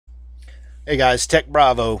Hey guys, Tech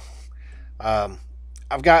Bravo. Um,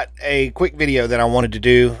 I've got a quick video that I wanted to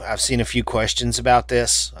do. I've seen a few questions about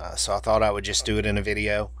this, so I thought I would just do it in a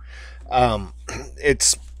video. Um,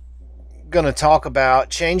 it's going to talk about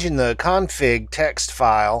changing the config text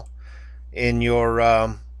file in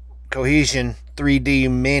your Cohesion 3D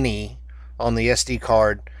Mini on the SD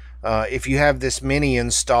card. If you have this Mini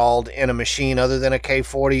installed in a machine other than a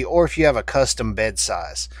K40, or if you have a custom bed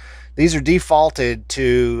size. These are defaulted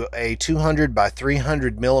to a 200 by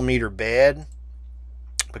 300 millimeter bed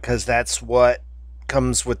because that's what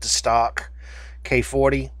comes with the stock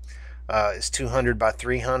K40 is 200 by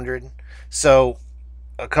 300. So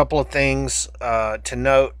a couple of things to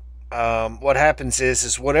note. What happens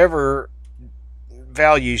is whatever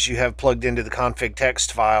values you have plugged into the config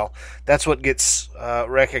text file, that's what gets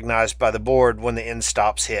recognized by the board when the end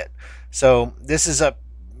stops hit. So this is up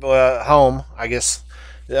home, I guess,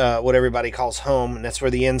 what everybody calls home, and that's where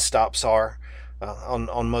the end stops are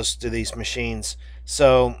on most of these machines.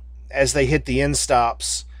 So as they hit the end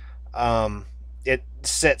stops, it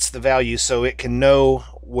sets the value so it can know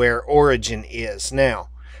where origin is. Now,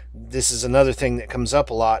 this is another thing that comes up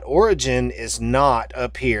a lot. Origin is not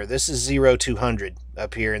up here. This is 0200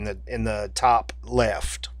 up here in the top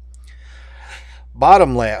left.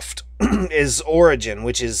 Bottom left is origin,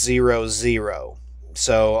 which is 00.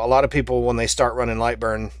 So a lot of people, when they start running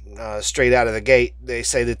Lightburn straight out of the gate, they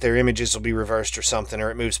say that their images will be reversed or something, or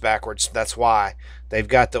it moves backwards. That's why they've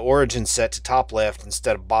got the origin set to top left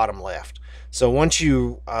instead of bottom left. So once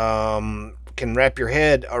you can wrap your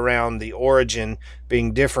head around the origin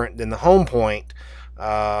being different than the home point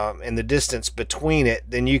and the distance between it,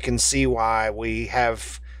 then you can see why we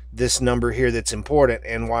have this number here that's important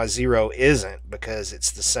and why 0 isn't, because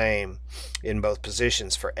it's the same in both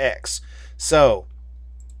positions for X. So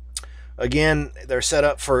again, they're set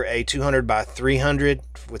up for a 200 by 300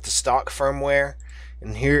 with the stock firmware.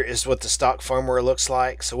 And here is what the stock firmware looks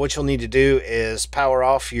like. So what you'll need to do is power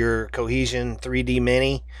off your Cohesion3d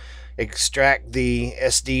Mini, extract the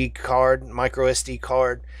SD card, MicroSD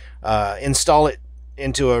card, install it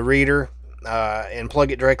into a reader, and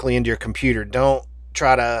plug it directly into your computer. Don't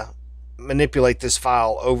try to manipulate this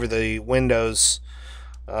file over the Windows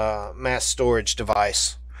mass storage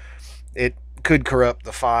device. It could corrupt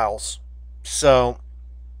the files. So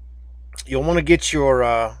you'll want to get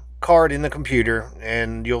your card in the computer,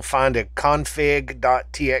 and you'll find a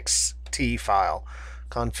config.txt file,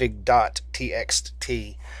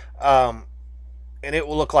 config.txt, and it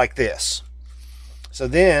will look like this. So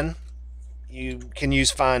then you can use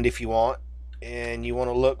find if you want, and you want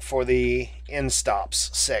to look for the end stops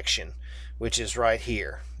section, which is right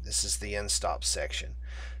here. This is the end stops section.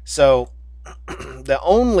 So the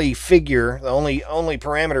only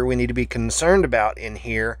parameter we need to be concerned about in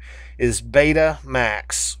here is beta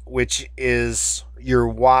max, which is your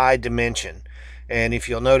Y dimension. And if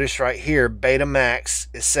you'll notice right here, beta max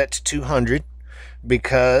is set to 200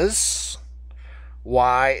 because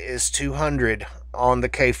Y is 200 on the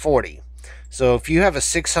K40. So if you have a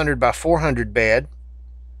 600 by 400 bed,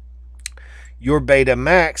 your beta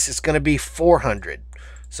max is going to be 400.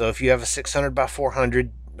 So if you have a 600 by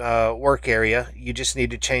 400 work area, you just need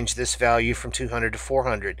to change this value from 200 to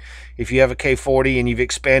 400. If you have a K40 and you've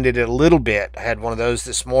expanded it a little bit, I had one of those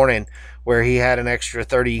this morning where he had an extra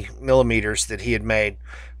 30 millimeters that he had made.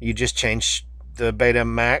 You just change the beta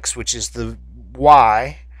max, which is the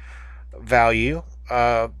Y value,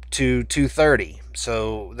 to 230.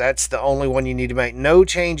 So that's the only one you need to make. No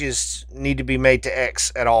changes need to be made to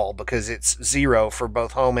X at all because it's 0 for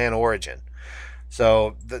both home and origin.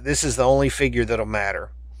 So this is the only figure that'll matter.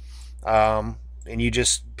 And you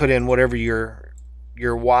just put in whatever your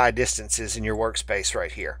Y distance is in your workspace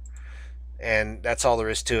right here, and that's all there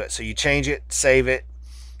is to it. So you change it, save it,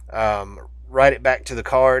 write it back to the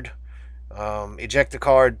card, eject the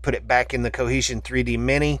card, put it back in the Cohesion3d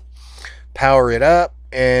Mini, power it up,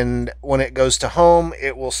 and when it goes to home,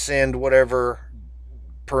 it will send whatever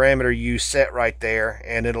parameter you set right there,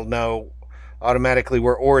 and it'll know automatically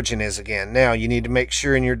where origin is again. Now you need to make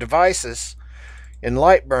sure in your devices in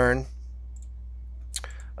Lightburn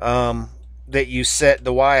that you set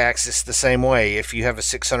the y-axis the same way. If you have a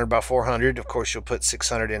 600 by 400, of course you'll put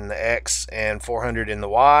 600 in the X and 400 in the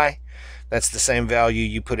Y. That's the same value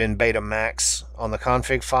you put in beta max on the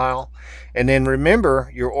config file. And then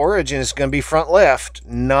remember, your origin is going to be front left,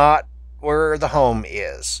 not where the home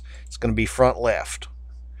is. It's going to be front left.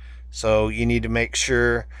 So you need to make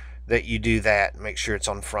sure that you do that. Make sure it's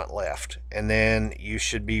on front left, and then you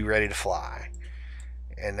should be ready to fly.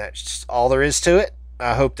 And that's all there is to it.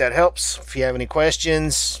 I hope that helps. If you have any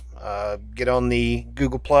questions, get on the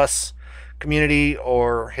Google Plus community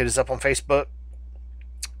or hit us up on Facebook.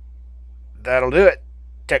 That'll do it.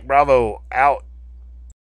 Tech Bravo out.